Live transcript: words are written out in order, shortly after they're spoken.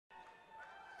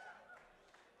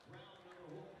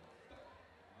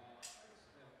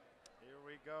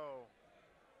go.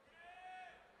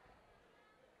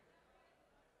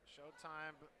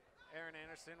 Showtime. Aaron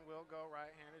Anderson will go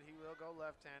right-handed. He will go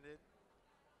left-handed.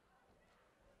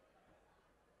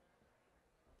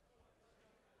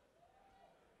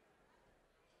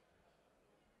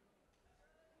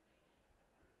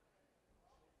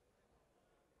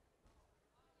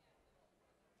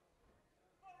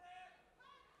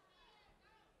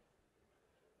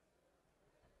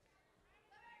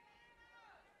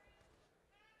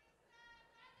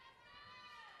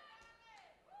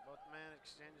 Both men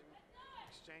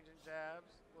exchanging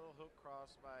jabs. Little hook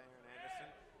cross by Aaron Anderson.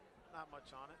 Not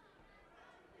much on it.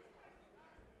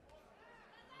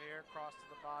 Ramir cross to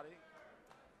the body.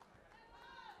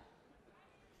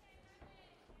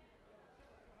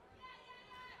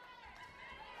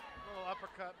 Little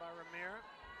uppercut by Ramir.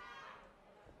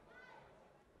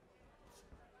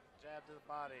 Jab to the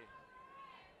body.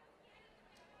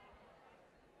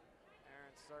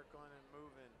 Aaron circling and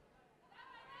moving.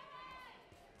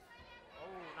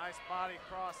 Oh, nice body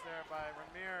cross there by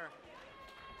Ramir.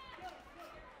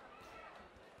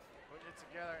 Putting it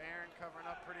together, Aaron covering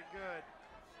up pretty good.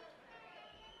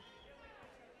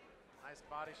 Nice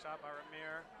body shot by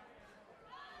Ramir.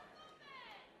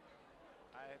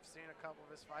 I have seen a couple of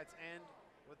his fights end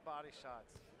with body shots.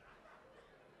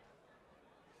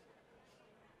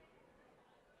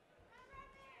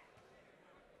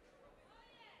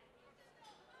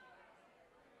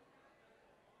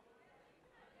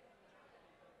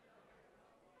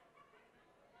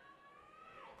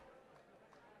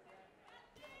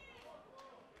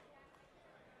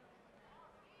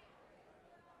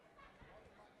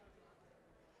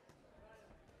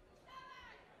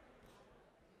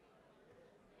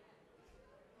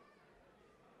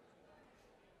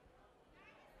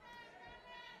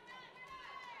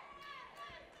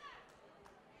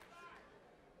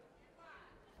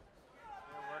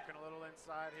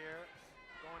 Inside here,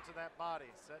 going to that body,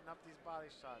 setting up these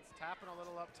body shots, tapping a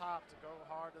little up top to go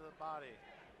hard to the body.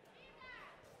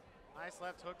 Nice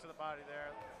left hook to the body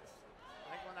there.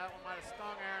 I think that one might have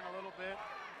stung Aaron a little bit.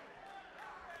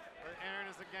 But Aaron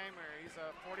is a gamer. He's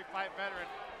a 40-fight veteran.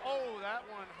 Oh, that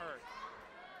one hurt.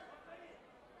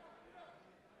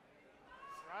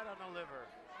 Right on the liver.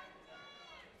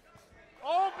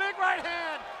 Oh, big right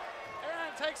hand.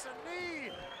 Aaron takes a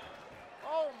knee.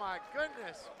 Oh my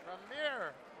goodness,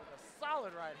 Ramir with a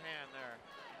solid right hand there.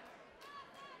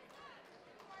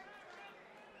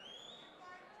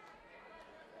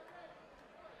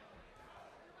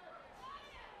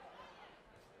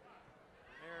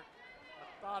 Ramir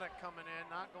methodic coming in,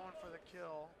 not going for the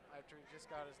kill after he just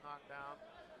got his knockdown.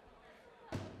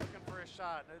 Looking for a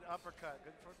shot, an uppercut,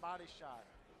 good for body shot.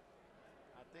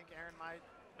 I think Aaron might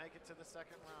make it to the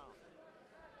second round.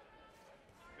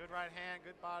 Good right hand,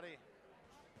 good body.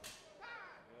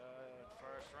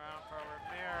 First round for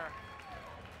Ramir.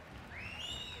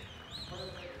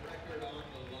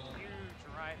 Huge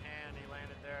right hand he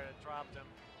landed there that dropped him.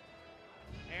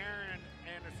 Aaron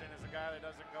Anderson is a guy that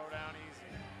doesn't go down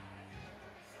easy.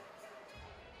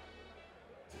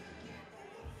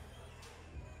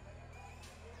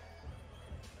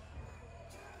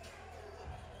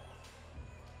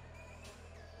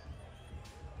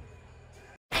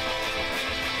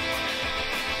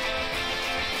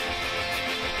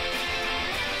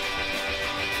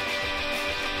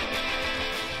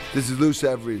 This is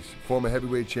Saverese, former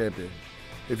heavyweight champion.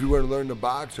 If you want to learn to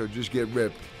box or just get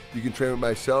ripped, you can train with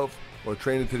myself or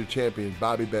train into the champion,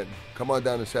 Bobby Benton. Come on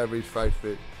down to Saverese Fight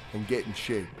Fit and get in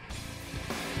shape.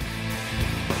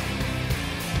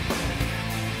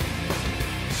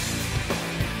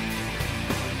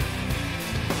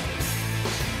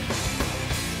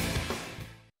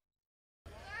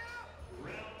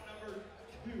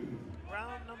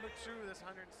 Round number two, this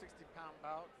 160-pound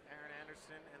bout. Aaron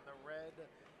Anderson in the red,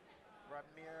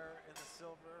 Ramir in the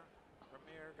silver.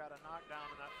 Ramir got a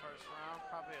knockdown in that first round,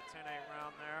 probably a 10-8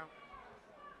 round there.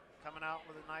 Coming out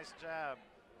with a nice jab.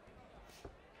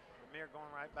 Ramir going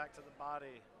right back to the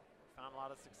body. Found a lot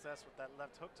of success with that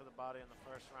left hook to the body in the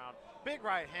first round. Big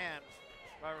right hand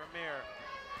by Ramir.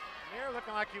 Ramir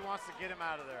looking like he wants to get him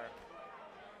out of there.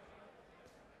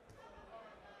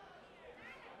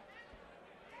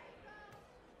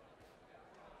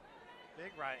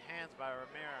 Big right hands by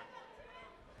Ramir.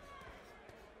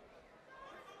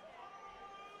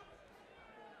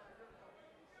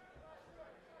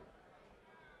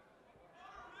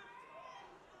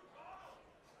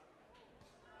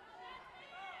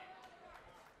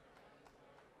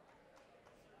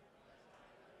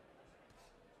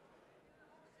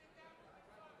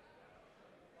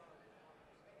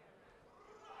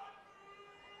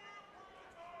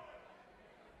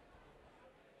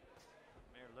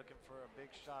 big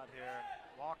shot here.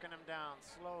 Walking him down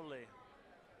slowly.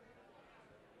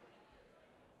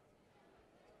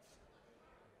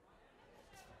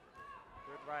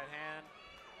 Good right hand.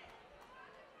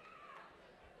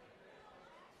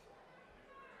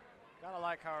 Gotta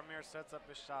like how Amir sets up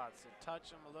his shots. You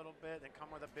touch him a little bit, then come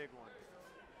with a big one.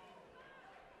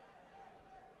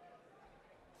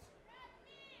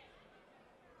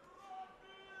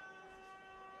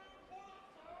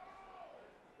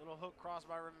 Little hook cross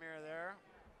by Ramir there.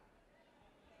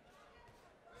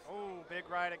 Oh, big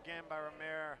right again by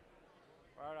Ramir.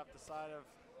 Right off the side of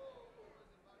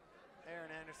Aaron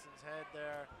Anderson's head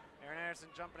there. Aaron Anderson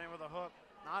jumping in with a hook.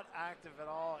 Not active at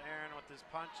all, Aaron, with his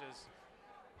punches.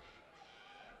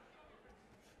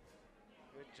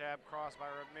 Good jab cross by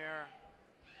Ramir.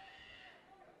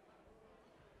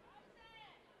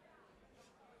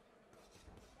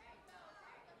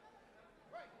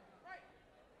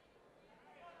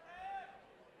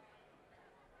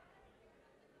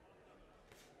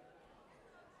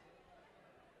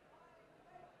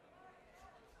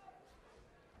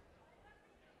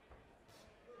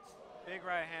 Big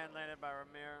right hand landed by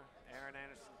Ramir. Aaron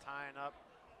Anderson tying up.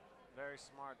 Very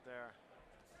smart there.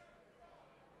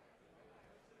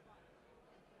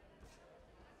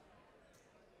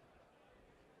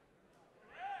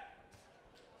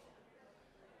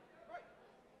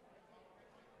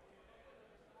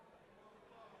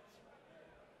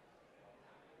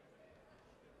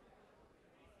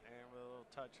 Aaron with a little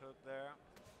touch hook there.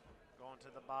 Going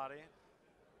to the body.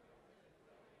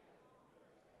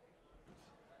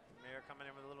 Ramir coming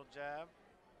in with a little jab.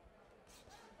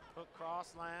 Hook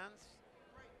cross lands.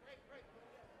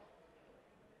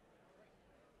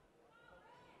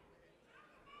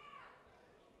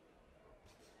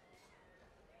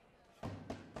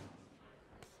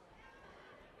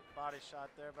 Body shot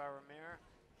there by Ramir.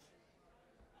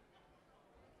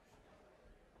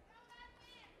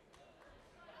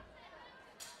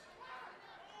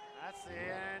 That's the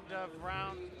end of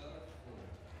round.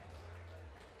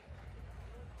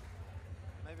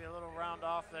 Maybe a little round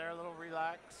off there, a little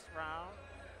relaxed round.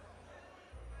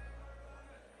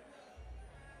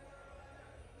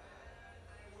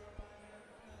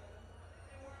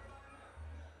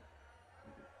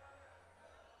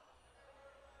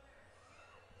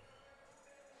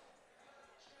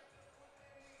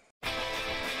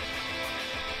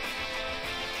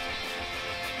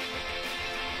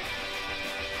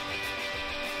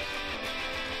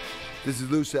 This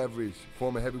is Lou Saverese,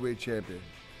 former heavyweight champion.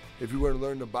 If you want to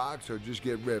learn to box or just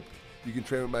get ripped, you can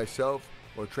train with myself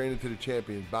or train into the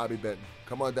champion, Bobby Benton.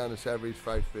 Come on down to Saverese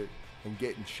Fight Fit and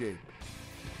get in shape.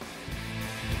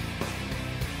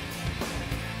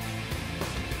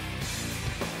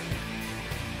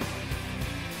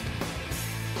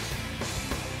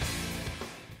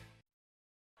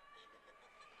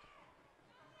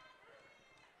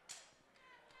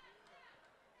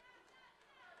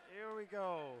 Here we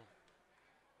go.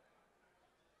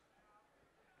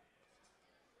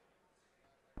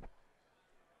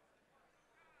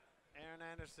 Aaron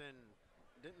Anderson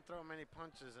didn't throw many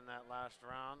punches in that last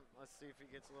round. Let's see if he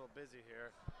gets a little busy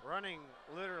here. Running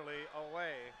literally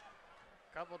away.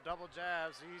 Couple double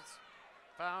jabs. He's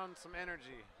found some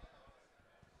energy.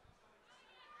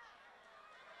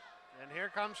 And here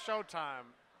comes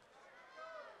Showtime.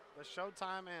 The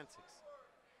Showtime antics.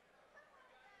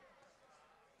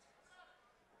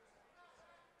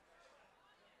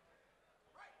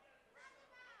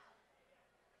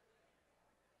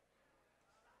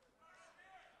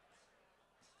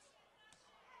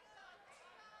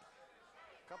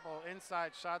 Couple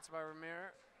inside shots by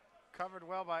Ramir. Covered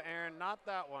well by Aaron. Not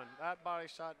that one. That body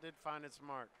shot did find its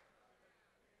mark.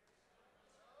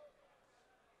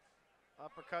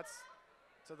 Uppercuts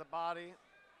to the body.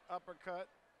 Uppercut.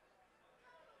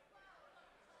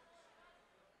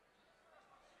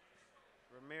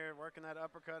 Ramir working that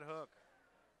uppercut hook.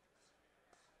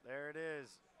 There it is.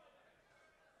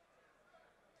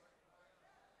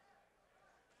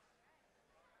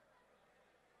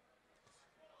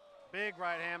 Big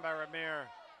right hand by Ramir.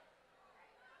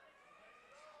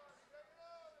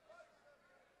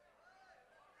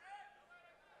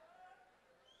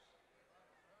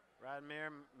 Ramir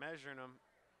measuring him.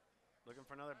 Looking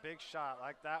for another big shot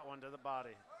like that one to the body.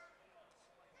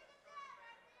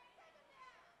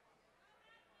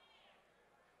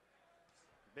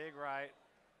 Big right.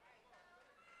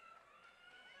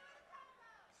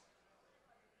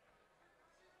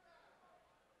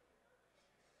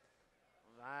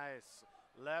 Nice.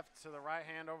 Left to the right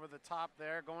hand over the top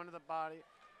there, going to the body.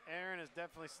 Aaron is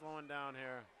definitely slowing down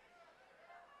here.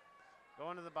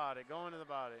 Going to the body, going to the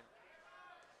body.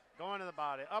 going to the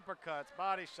body, uppercuts,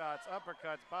 body shots,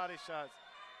 uppercuts, body shots.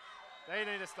 They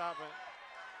need to stop it.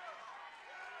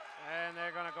 And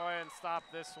they're gonna go ahead and stop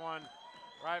this one,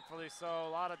 rightfully so. A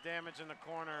lot of damage in the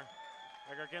corner,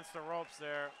 like against the ropes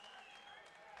there.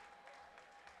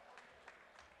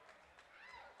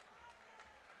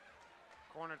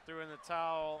 Corner threw in the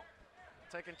towel,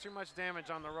 taking too much damage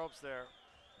on the ropes there.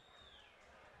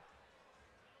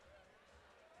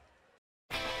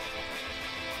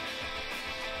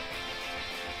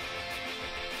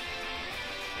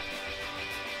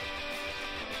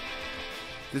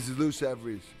 This is Lou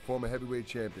Saverese, former heavyweight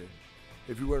champion.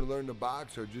 If you want to learn to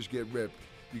box or just get ripped,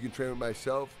 you can train with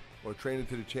myself or train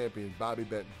into the champion, Bobby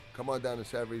Benton. Come on down to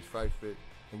Saverese Fight Fit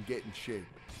and get in shape.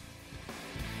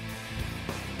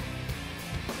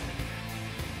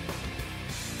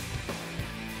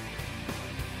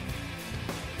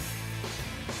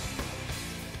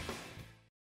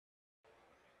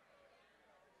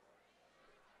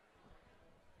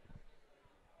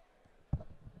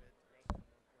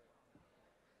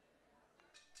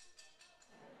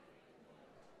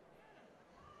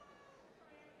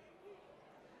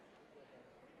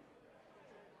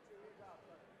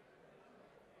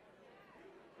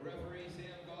 Referee Sam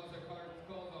calls a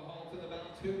halt to the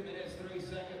bout. 2 minutes, 3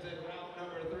 seconds in round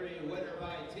number 3. Winner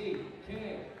by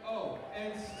TKO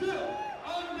and still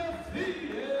undefeated.